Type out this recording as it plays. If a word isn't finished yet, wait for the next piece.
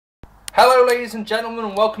Hello ladies and gentlemen,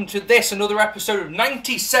 and welcome to this, another episode of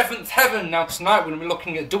 97th Heaven. Now tonight we're going to be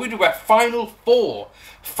looking at WWF Final 4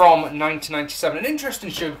 from 1997. An interesting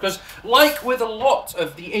show because, like with a lot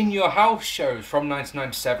of the In Your House shows from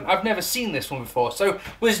 1997, I've never seen this one before, so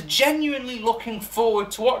was genuinely looking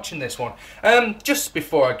forward to watching this one. Just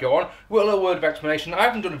before I go on, a little word of explanation. I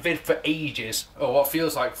haven't done a vid for ages, or what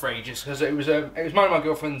feels like for ages, because it was mine and my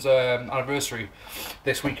girlfriend's anniversary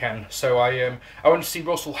this weekend, so I went to see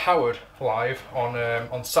Russell Howard live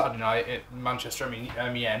on Saturday night at Manchester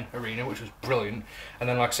MEN Arena, which was brilliant. And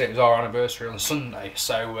then, like I say, it was our anniversary on Sunday.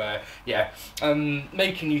 So yeah,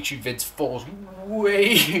 making YouTube vids falls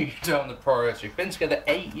way down the priority. We've been together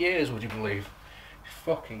 8 years, would you believe?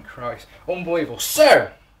 Fucking Christ, unbelievable. So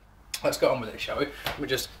let's get on with it, shall we?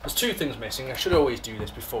 There's two things missing. I should always do this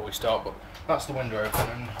before we start, but that's the window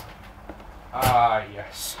open. And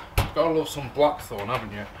yes. Gotta love some Blackthorn,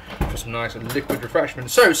 haven't you? For some nice liquid refreshment.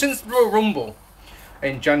 So, since the Royal Rumble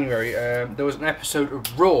in January, there was an episode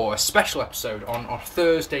of Raw, a special episode on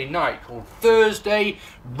Thursday night called Thursday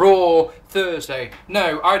Raw Thursday.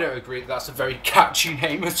 No, I don't agree that that's a very catchy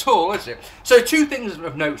name at all, is it? So, two things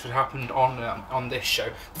of note that happened on this show.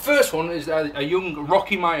 The first one is a young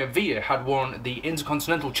Rocky Maivia had won the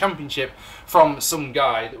Intercontinental Championship from some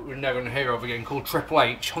guy that we're never going to hear of again called Triple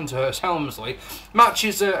H, Hunter Hearst Helmsley.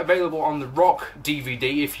 Matches are available on the Rock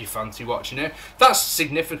DVD if you fancy watching it. That's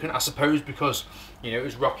significant, I suppose, because you know, it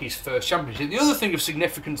was Rocky's first championship. The other thing of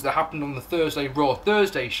significance that happened on the Thursday Raw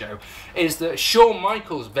Thursday show is that Shawn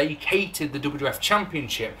Michaels vacated the WWF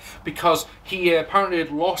Championship because he apparently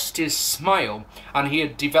had lost his smile and he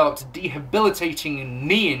had developed a debilitating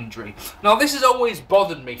knee injury. Now, this has always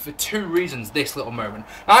bothered me for two reasons, this little moment.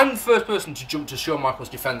 I'm the first person to jump to Shawn Michaels'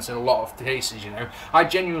 defence in a lot of the cases, you know. I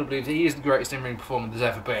genuinely believe that he is the greatest in-ring performer there's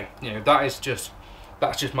ever been. You know, that's just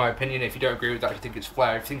my opinion. If you don't agree with that, if you think it's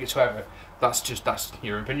flair, if you think it's whoever, that's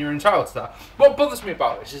your opinion, you're entitled to that. What bothers me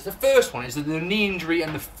about this is the first one is that the knee injury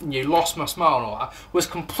and the lost my smile and all that was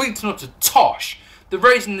complete and utter tosh. The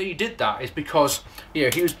reason that he did that is because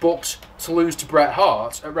he was booked to lose to Bret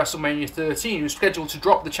Hart at WrestleMania 13. He was scheduled to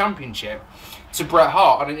drop the championship to Bret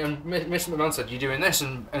Hart, and Mr. McMahon said, "You doing this?"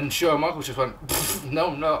 And Shawn Michaels just went, "No,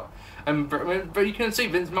 I'm not." And but you can see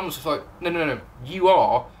Vince McMahon was just like, "No, you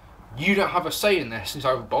are. You don't have a say in this." He's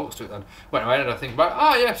like, "Well, bollocks to it then." When I ended up thinking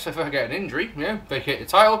about, yes, if I get an injury, vacate the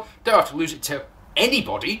title, don't have to lose it to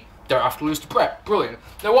anybody, don't have to lose to Bret. Brilliant.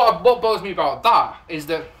 Now, what bothers me about that is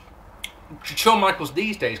that Shawn Michaels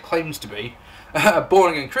these days claims to be a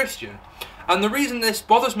born-again Christian. And the reason this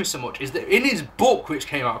bothers me so much is that in his book, which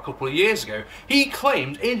came out a couple of years ago, he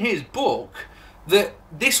claimed in his book that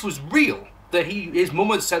this was real. That his mum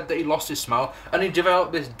had said that he lost his smile and he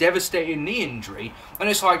developed this devastating knee injury. And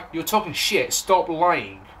it's like, you're talking shit, stop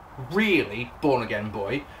lying. Really, born again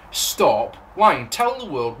boy, stop lying. Tell the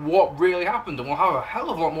world what really happened and we'll have a hell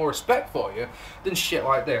of a lot more respect for you than shit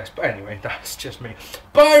like this. But anyway, that's just me.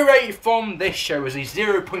 Buyrate from this show is a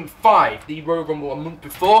 0.5. The Royal Rumble a month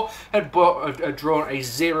before had drawn a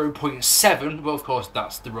 0.7. Well, of course,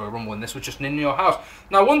 that's the Royal Rumble and this was just an In Your House.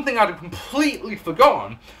 Now, one thing I'd completely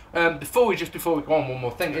forgotten before we go on, one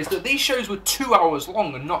more thing, is that these shows were 2 hours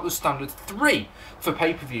long and not the standard 3 for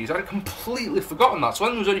pay-per-views. I'd completely forgotten that. So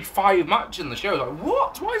when there was only 5 matches in the show, I was like,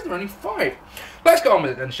 what? Why is there only 5? Let's get on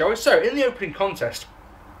with it then, shall we? So, in the opening contest,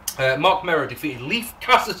 Mero defeated Leif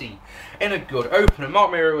Cassidy in a good opener.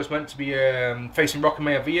 Mero was meant to be facing Rocky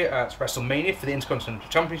Maivia at WrestleMania for the Intercontinental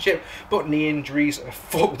Championship, but knee injuries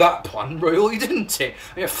fucked that plan royally, didn't it?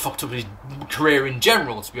 It fucked up his career in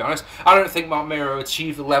general, to be honest. I don't think Mero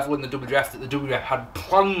achieved the level in the WWF that the WWF had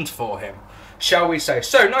planned for him, shall we say.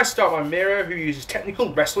 So, nice start by Mero, who uses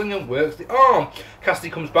technical wrestling and works the arm.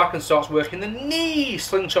 Cassidy comes back and starts working the knee.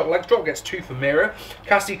 Slingshot leg drop gets 2 for Mero.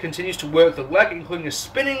 Cassidy continues to work the leg, including a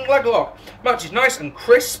spinning leg lock. Match is nice and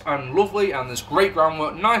crisp and lovely, and there's great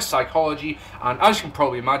groundwork, nice psychology, and as you can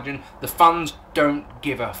probably imagine, the fans don't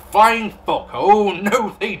give a flying fuck. Oh,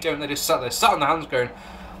 no, they don't. They just sat on their hands going,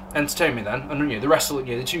 entertain me then. And the rest of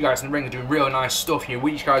the two guys in the ring are doing really nice stuff.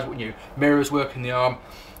 Each guy's, Mero's working the arm.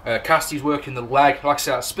 Cassidy's working the leg. Like I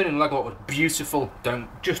said, that spinning leg lock was beautiful.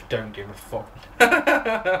 Just don't give a fuck.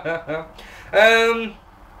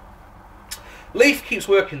 Leif keeps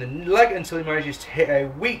working the leg until he manages to hit a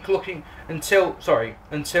weak looking until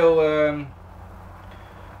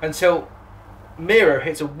Mero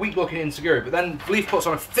hits a weak looking enziguri, but then Leif puts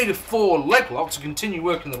on a figure 4 leg lock to continue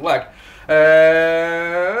working the leg.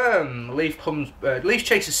 Leif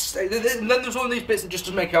chases, and then there's one of these bits that just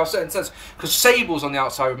doesn't make sense, because Sable's on the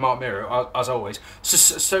outside with Mero, as always.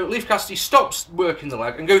 So Leif Cassidy stops working the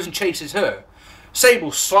leg and goes and chases her.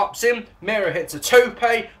 Sable slaps him, Mero hits a tope,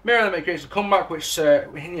 Mero then makes a comeback, which, a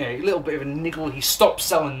little bit of a niggle, he stops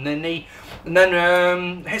selling the knee, and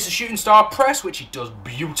then hits a shooting star press, which he does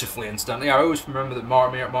beautifully instantly. I always remember that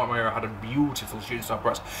Marc Mero had a beautiful shooting star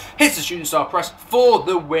press. Hits the shooting star press for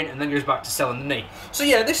the win, and then goes back to selling the knee. So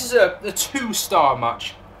yeah, this is a 2-star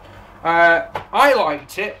match. I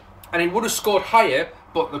liked it, and he would have scored higher,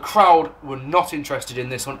 but the crowd were not interested in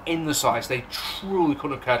this one in the sides. They truly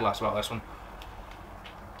couldn't have cared less about this one.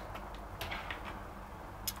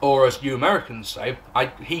 Or as you Americans say,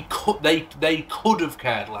 they could have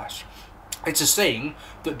cared less. It's a saying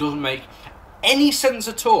that doesn't make any sense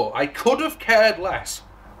at all. I could have cared less.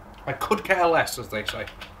 I could care less, as they say.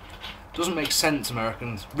 Doesn't make sense,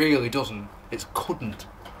 Americans. Really doesn't. It couldn't.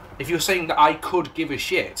 If you're saying that I could give a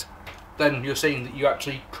shit, then you're saying that you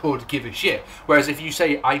actually could give a shit. Whereas if you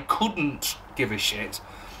say I couldn't give a shit,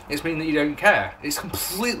 it's meaning that you don't care. It's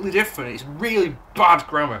completely different. It's really bad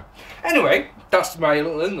grammar. Anyway, that's my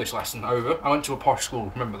little English lesson over. I went to a posh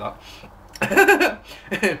school, remember that.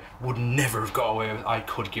 Would never have got away with I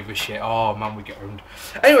could give a shit. Oh man, we get owned.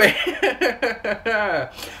 Anyway,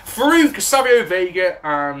 Farooq, Savio, Vega,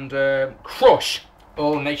 and Crush,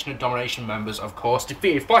 all Nation of Domination members, of course,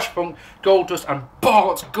 defeated Flashpunk, Goldust, and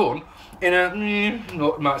Bart Gunn in a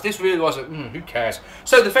match. This really was a who cares.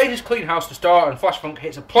 So the Vader's clean house to start, and Flashpunk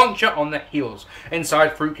hits a plancha on the heels.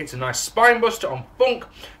 Inside, Farooq hits a nice spinebuster on Funk.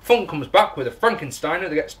 Funk comes back with a Frankensteiner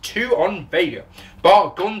that gets 2 on Vega.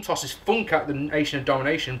 Bart Gunn tosses Funk at the Nation of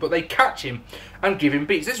Domination, but they catch him and give him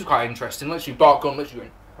beats. This is quite interesting. Literally, Bart Gunn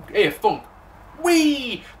literally going, here, Funk.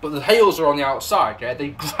 Whee! But the heels are on the outside, yeah? They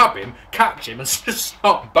grab him, catch him, and just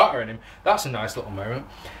start battering him. That's a nice little moment.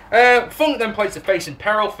 Funk then plays the face in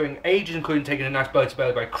peril for ages, including taking a nice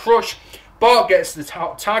belly-to-belly by Crush. Bart gets the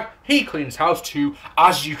tag, he cleans house too,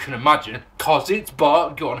 as you can imagine, cause it's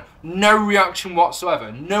Bart Gunn. No reaction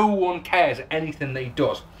whatsoever. No one cares at anything that he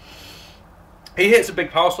does. He hits a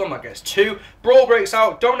big power slam, that gets 2. Brawl breaks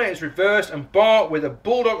out, Dominator's reversed, and Bart with a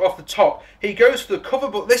Bulldog off the top. He goes for the cover,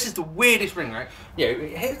 but this is the weirdest ring, right? Yeah,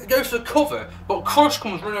 he goes for the cover, but Crush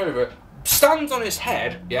comes running over, stands on his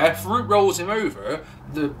head, yeah, Farooq rolls him over,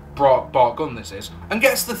 the Bart Gunn this is, and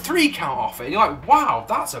gets the 3 count off it. And you're like, wow,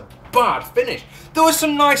 that's a bad finish. There were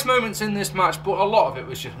some nice moments in this match, but a lot of it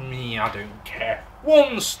was just me, I don't care.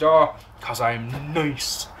 1 star, because I'm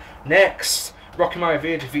nice. Next, Rocky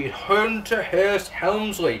Maivia defeated Hunter, Hearst,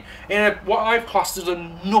 Helmsley in what I've classed as a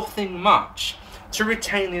nothing match to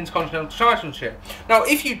retain the Intercontinental Championship. Now,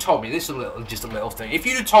 if you told me, this is just a little thing, if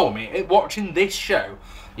you'd have told me, watching this show,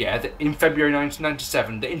 yeah, that in February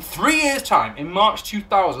 1997, that in 3 years' time, in March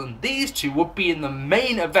 2000, these two would be in the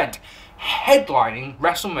main event, headlining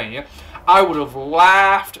WrestleMania, I would have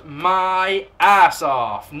laughed my ass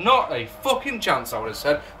off. Not a fucking chance, I would have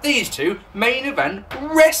said. These two, main event,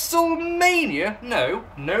 WrestleMania? No.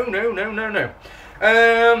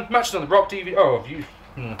 Matches on the Rock DVD. Oh, have you...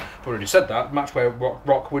 I've already said that. The match where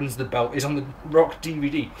Rock wins the belt is on the Rock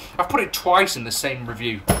DVD. I've put it twice in the same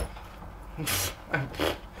review.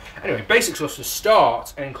 Anyway, basic stuff to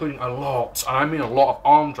start, including a lot, and I mean a lot of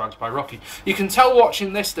arm drags by Rocky. You can tell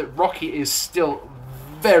watching this that Rocky is still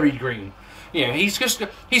very green. You know,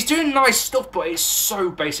 he's doing nice stuff, but it's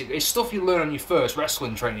so basic. It's stuff you learn on your first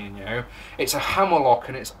wrestling training, you know. It's a hammerlock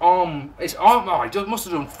and it's arm, oh, he must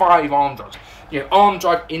have done 5 arm drags. You know, arm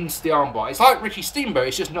drag into the armbar. It's like Ricky Steamboat,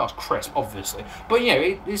 it's just not as crisp, obviously. But, you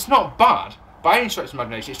know, it's not bad by any stretch of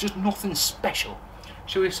imagination. It's just nothing special.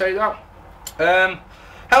 Shall we say that?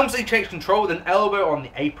 Helmsley takes control with an elbow on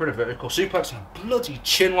the apron, a vertical suplex, and a bloody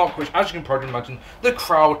chin lock, which, as you can probably imagine, the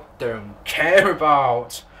crowd don't care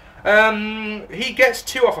about. He gets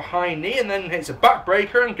 2 off a high knee and then hits a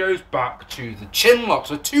backbreaker and goes back to the chin lock.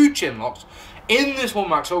 So 2 chin locks in this one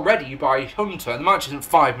match already by Hunter. The match isn't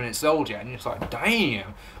 5 minutes old yet, and you're just like,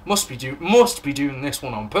 damn, must be doing this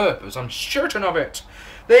one on purpose. I'm certain of it.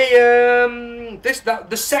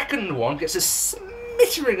 The second one gets a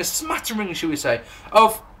smattering, shall we say,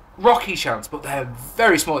 of Rocky chants, but they're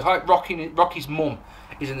very small. It's like Rocky's mum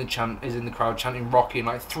is in the crowd chanting Rocky, and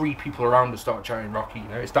like 3 people around her start chanting Rocky. You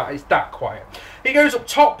know, it's that quiet. He goes up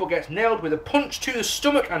top, but gets nailed with a punch to the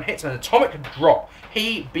stomach and hits an atomic drop.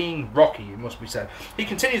 He being Rocky, it must be said. He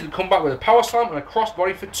continues to come back with a power slam and a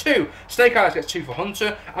crossbody for 2. Snake Eyes gets 2 for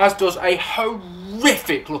Hunter, as does a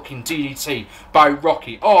horrific looking DDT by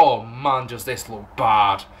Rocky. Oh man, does this look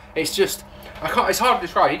bad. It's just, it's hard to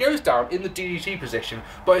describe. He goes down in the DDT position,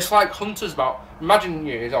 but it's like Hunter's about, imagine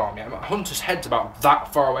his arm, yeah, Hunter's head's about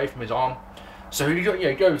that far away from his arm. So he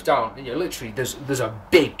goes down, and literally there's a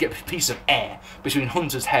big piece of air between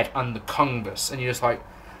Hunter's head and the Congress, and you're just like,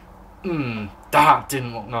 that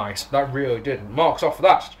didn't look nice. That really didn't. Mark's off for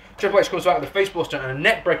that. Triple H comes out with a face buster and a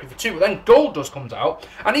neck breaker for 2, but then Goldust comes out.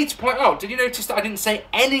 I need to point out, did you notice that I didn't say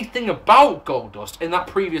anything about Goldust in that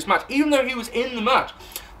previous match? Even though he was in the match,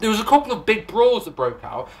 there was a couple of big brawls that broke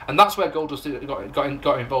out, and that's where Goldust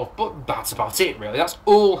got involved, but that's about it, really. That's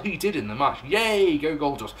all he did in the match. Yay, go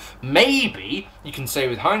Goldust. Maybe you can say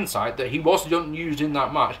with hindsight that he wasn't used in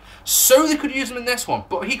that match, so they could use him in this one,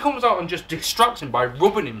 but he comes out and just distracts him by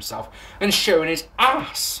rubbing himself and showing his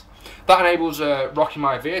ass. That enables Rocky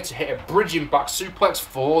Maivia to hit a bridging back suplex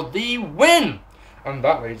for the win. And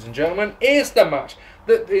that, ladies and gentlemen, is the match.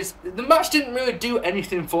 The match didn't really do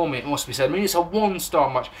anything for me, it must be said. I mean, it's a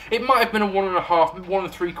 1-star match. It might have been a 1.5, 1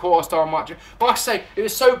 3/4 star match. But like I say, it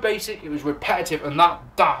was so basic, it was repetitive, and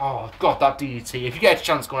oh God, that DDT. If you get a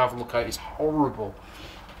chance, go and have a look at it. It's horrible.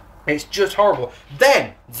 It's just horrible.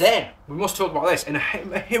 Then, we must talk about this. In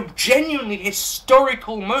a genuinely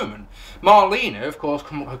historical moment, Marlena, of course,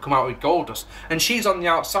 come out with Goldust, and she's on the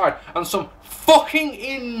outside, and some fucking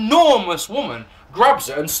enormous woman grabs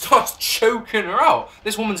her and starts choking her out.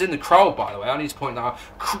 This woman's in the crowd, by the way. I need to point that out.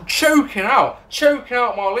 Choking out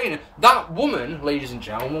Marlena. That woman, ladies and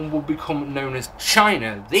gentlemen, will become known as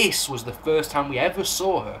China. This was the first time we ever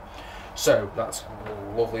saw her. So, that's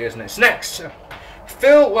lovely, isn't it? So next,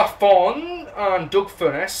 Phil Lafon and Doug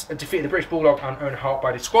Furnas defeated the British Bulldog and Owen Hart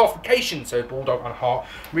by disqualification, so Bulldog and Hart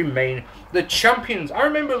remain the champions. I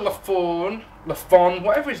remember Lafon,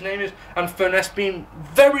 whatever his name is, and Furnas being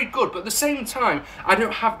very good, but at the same time, I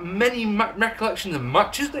don't have many recollections of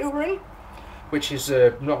matches they were in, which is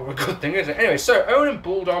not a good thing, is it? Anyway, so Owen and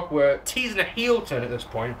Bulldog were teasing a heel turn at this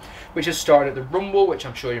point, which has started at the Rumble, which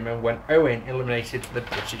I'm sure you remember when Owen eliminated the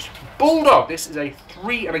British Bulldog. This is a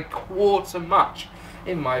 3 1/4 match,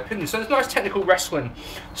 in my opinion. So there's nice technical wrestling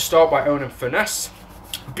to start by Owen and Furnas.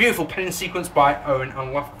 Beautiful pinning sequence by Owen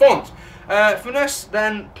and Lafon. Furnas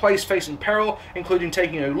then plays face in peril, including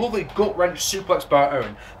taking a lovely gut wrench suplex by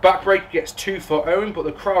Owen. Backbreaker gets 2 for Owen, but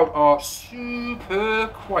the crowd are super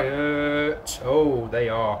quiet. Oh, they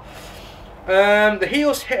are. The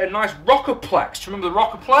heels hit a nice rockerplex. Do you remember the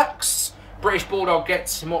rockerplex? British Bulldog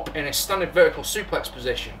gets him up in a standard vertical suplex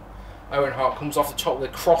position. Owen Hart comes off the top with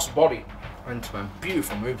a crossbody into him.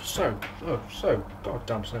 Beautiful move. So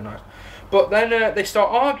goddamn so nice. But then they start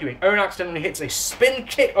arguing. Owen accidentally hits a spin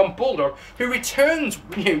kick on Bulldog, who returns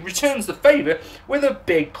the favour with a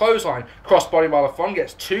big clothesline. Crossbody by Lafon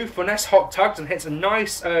gets 2. Furnas hot tags and hits a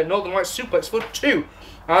nice Northern Lights suplex for 2.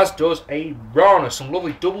 As does a Rana. Some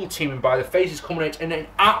lovely double teaming by the faces culminate in an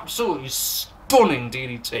absolutely stunning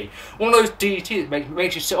DDT. One of those DDT that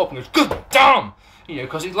makes you sit up and goes, good damn! You know,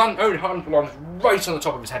 because Owen Hart lands right on the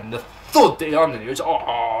top of his head, and the thud that he landed, it was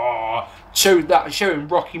showing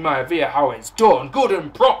Rocky Maivia how it's done, good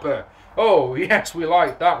and proper. Oh yes, we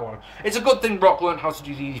like that one. It's a good thing Brock learned how to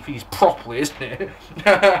do DDPs properly, isn't it?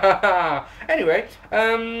 Anyway,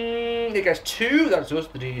 it gets 2. That's us,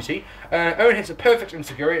 the DDT. Owen hits a perfect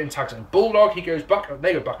insecurity and tags in Bulldog. He goes back.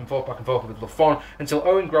 They go back and forth with Lafon until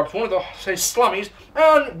Owen grabs one of his slammies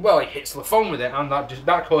and he hits Lafon with it, and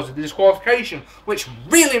that causes the disqualification, which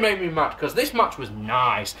really made me mad because this match was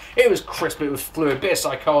nice. It was crisp. It was fluid. Bit of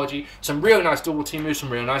psychology. Some really nice double team moves. Some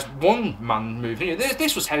really nice one-man moves. You know,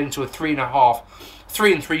 this was heading to a 3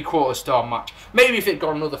 3/4 star match. Maybe if it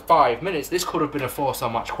got another 5 minutes, this could have been a 4-star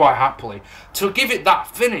match quite happily. To give it that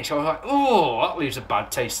finish, I was like, oh, that leaves a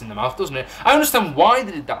bad taste in the mouth, doesn't it? I understand why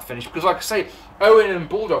they did that finish, because like I say, Owen and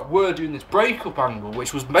Bulldog were doing this breakup angle,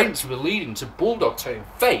 which was meant to be leading to Bulldog turning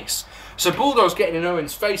face. So Bulldog's getting in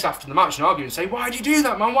Owen's face after the match and arguing and saying, why'd you do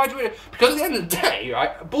that, man? Why'd you do it? Because at the end of the day,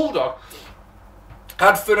 right, Bulldog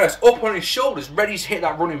had Furnas up on his shoulders, ready to hit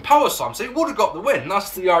that running power slam, so he would have got the win. That's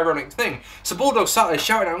the ironic thing. So Bulldog sat there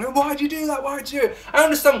shouting at him, "Why'd you do that? Why'd you do it?" I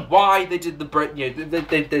understand why they did the break. You know,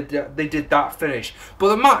 they did that finish, but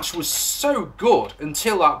the match was so good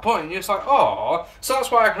until that point. And you're just like, oh. So that's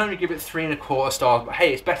why I can only give it 3 1/4 stars. But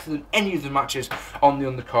hey, it's better than any of the matches on the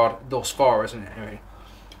undercard thus far, isn't it? Anyway,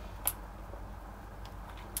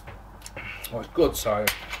 well, it's good. So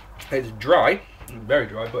it's dry, very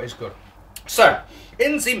dry, but it's good. So,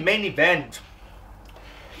 in the main event,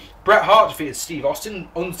 Bret Hart defeated Steve Austin,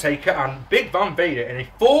 Undertaker and Big Van Vader in a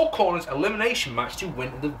 4 corners elimination match to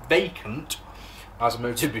win the vacant, as I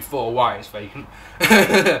noted before, why it's vacant,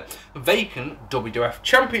 vacant WWF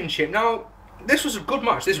Championship. Now, this was a good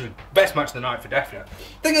match. This was the best match of the night for definite.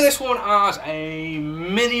 Think of this one as a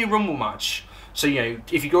mini Rumble match. So, you know,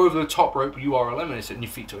 if you go over the top rope, you are eliminated and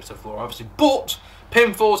your feet touch the floor, obviously. But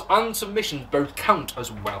pinfalls and submissions both count as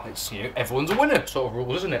well. It's, you know, everyone's a winner sort of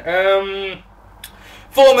rules, isn't it?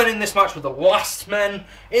 4 men in this match were the last men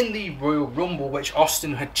in the Royal Rumble, which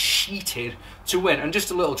Austin had cheated to win. And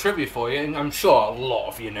just a little trivia for you, and I'm sure a lot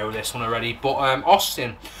of you know this one already, but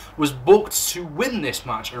Austin was booked to win this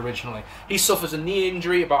match originally. He suffers a knee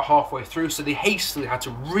injury about halfway through, so they hastily had to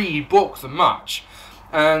rebook the match.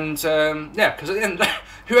 And yeah, because at the end,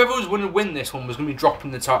 whoever was going to win this one was going to be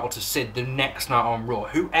dropping the title to Sid the next night on Raw.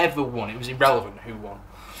 Whoever won, it was irrelevant who won.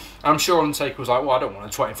 I'm sure Undertaker was like, well, I don't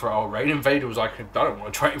want a 24-hour reign, and Vader was like, I don't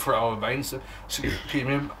want a 24-hour reign. So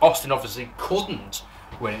Austin obviously couldn't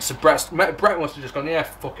win it. So Bret must have just gone, yeah,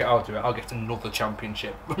 fuck it, I'll do it. I'll get another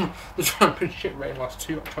championship. The championship reign lasts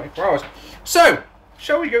 24 hours. So,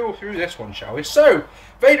 shall we go through this one, shall we? So,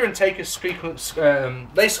 Vader and Taker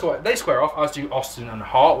they square off, as do Austin and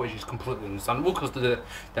Hart, which is completely understandable because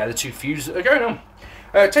they're the two feuds that are going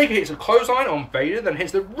on. Taker hits a clothesline on Vader, then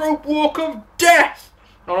hits the rope walk of death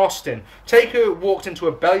on Austin. Taker walked into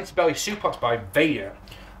a belly-to-belly suplex by Vader.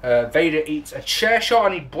 Vader eats a chair shot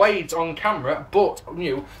and he blades on camera, but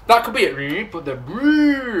that could be it, but the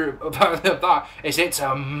of that is it's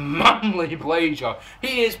a manly blade shot.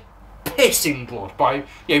 He is pissing blood by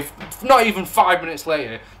not even 5 minutes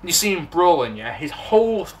later. You see him brawling, his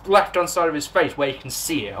whole left hand side of his face, where you can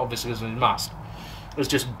see it obviously because of his mask, is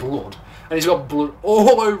just blood. And he's got blood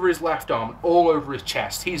all over his left arm, all over his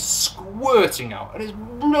chest. He's squirting out, and it's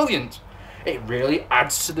brilliant. It really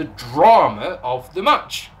adds to the drama of the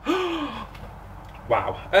match.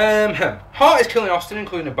 Wow. Hart is killing Austin,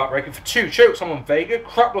 including a backbreaker for 2. Chokes on Vega.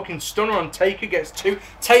 Crap looking stunner on Taker, gets 2.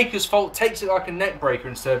 Taker's fault, takes it like a neck breaker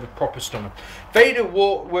instead of a proper stunner. Vader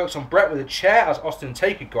works on Bret with a chair as Austin and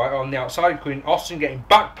Taker go out on the outside, including Austin getting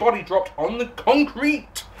back body dropped on the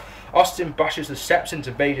concrete. Austin bashes the steps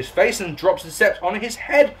into Vader's face and drops the steps on his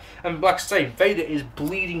head. And like I say, Vader is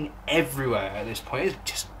bleeding everywhere at this point. He's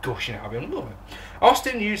just gushing out of him. Love it.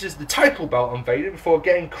 Austin uses the title belt on Vader before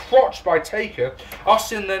getting crotched by Taker.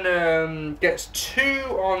 Austin then gets 2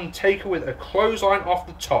 on Taker with a clothesline off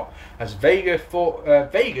the top as Vega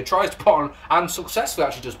tries to put on, and successfully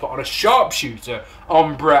actually does put on, a sharpshooter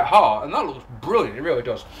on Bret Hart, and that looks brilliant, it really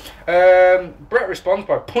does. Bret responds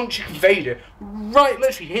by punching Vader right,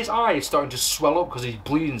 literally his eye is starting to swell up because he's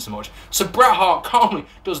bleeding so much. So Bret Hart calmly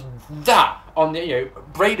does that on the,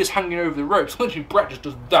 Vader's hanging over the ropes. Literally Bret just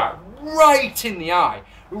does that right in the eye,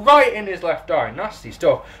 right in his left eye. Nasty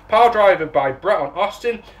stuff. Power driver by Bret on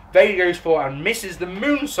Austin. Vader goes for and misses the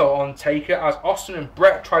moonsault on Taker as Austin and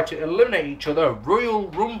Bret try to eliminate each other Royal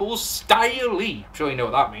Rumble style. I'm sure you know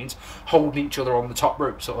what that means. Holding each other on the top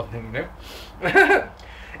rope sort of thing,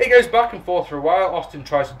 It goes back and forth for a while. Austin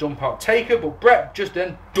tries to dump out Taker, but Bret just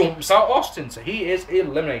then dumps out Austin, so he is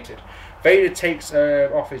eliminated. Vader takes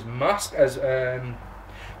off his mask as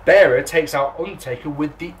Bearer takes out Undertaker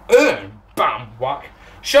with the urn. Bam! Whack.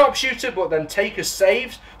 Sharpshooter, but then Taker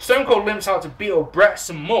saves. Stone Cold limps out to beat up Bret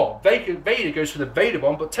some more. Vader goes for the Vader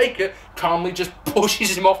bomb, but Taker calmly just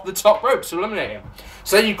pushes him off the top rope to eliminate him.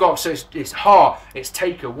 So then you've got, so it's Hart, it's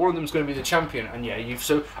Taker, one of them's going to be the champion, and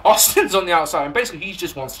so Austin's on the outside, and basically he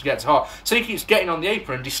just wants to get to Hart. So he keeps getting on the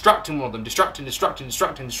apron and distracting one of them, distracting.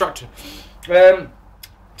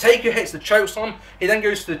 Taker hits the chokeslam, he then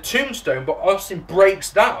goes to the tombstone, but Austin breaks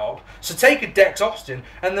that up. So Taker decks Austin,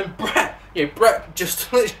 and then Bret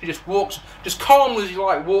just literally just calmly as he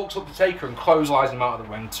walks up to Taker and clotheslines him out of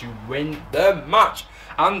the ring to win the match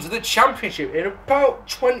and the championship in about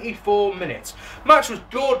 24 minutes. Match was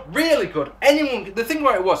good, really good. The thing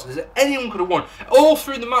about it was is that anyone could have won. All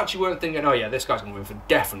through the match you weren't thinking, oh yeah, this guy's going to win for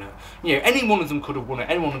definite. Any one of them could have won it.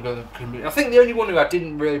 Anyone could have won. I think the only one who I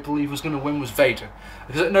didn't really believe was going to win was Vader.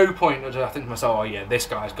 Because at no point did I think to myself, oh yeah, this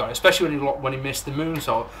guy's got it. Especially when he missed the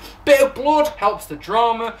moonsault. Bit of blood helps the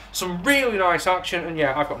drama. Some really nice action. And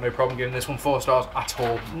yeah, I've got no problem giving this one 4 stars at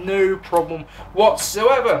all. No problem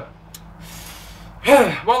whatsoever.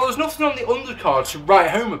 Well, there was nothing on the undercard to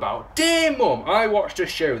write home about. Dear Mum, I watched a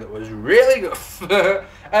show that was really good.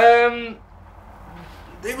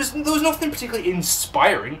 There was nothing particularly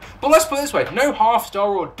inspiring, but let's put it this way, no half-star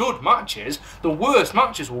or dud matches. The worst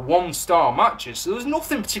matches were 1-star matches, so there was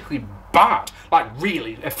nothing particularly bad, like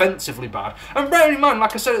really offensively bad. And bearing in mind,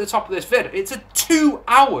 like I said at the top of this vid, it's a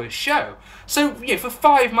 2-hour show. So, for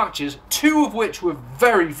 5 matches, 2 of which were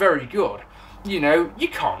very, very good, you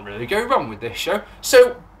can't really go wrong with this show.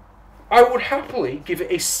 So, I would happily give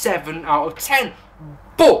it a 7 out of 10,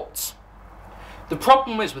 but the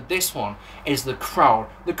problem is with this one is the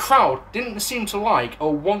crowd. The crowd didn't seem to like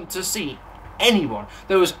or want to see anyone.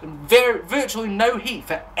 There was virtually no heat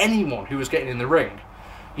for anyone who was getting in the ring.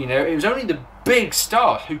 It was only the big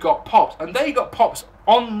stars who got pops, and they got pops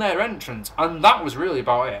on their entrance, and that was really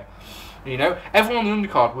about it. You know, everyone on the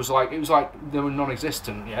undercard was like, it was like they were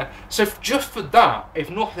non-existent, yeah? So just for that,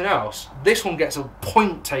 if nothing else, this one gets a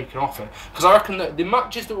point taken off it. Because I reckon that the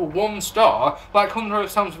matches that were 1 star, like Hunter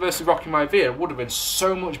Samson versus Rocky Maivia, would have been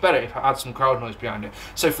so much better if I had some crowd noise behind it.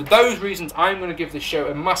 So for those reasons, I'm going to give this show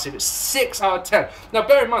a massive 6 out of 10. Now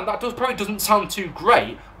bear in mind, that probably doesn't sound too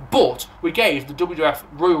great, but we gave the WWF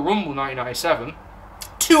Royal Rumble 1997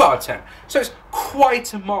 2 out of 10. So it's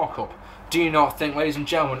quite a markup. Do you not think, ladies and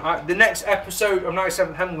gentlemen? The next episode of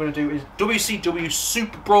 97th Heaven we're going to do is WCW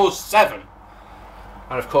Super Bros 7.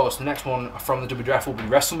 And of course, the next one from the WWF will be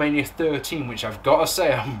WrestleMania 13, which I've got to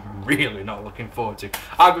say I'm really not looking forward to.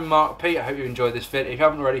 I've been Mark P. I hope you enjoyed this vid. If you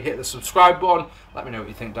haven't already, hit the subscribe button. Let me know what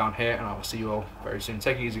you think down here, and I will see you all very soon.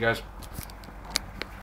 Take it easy, guys.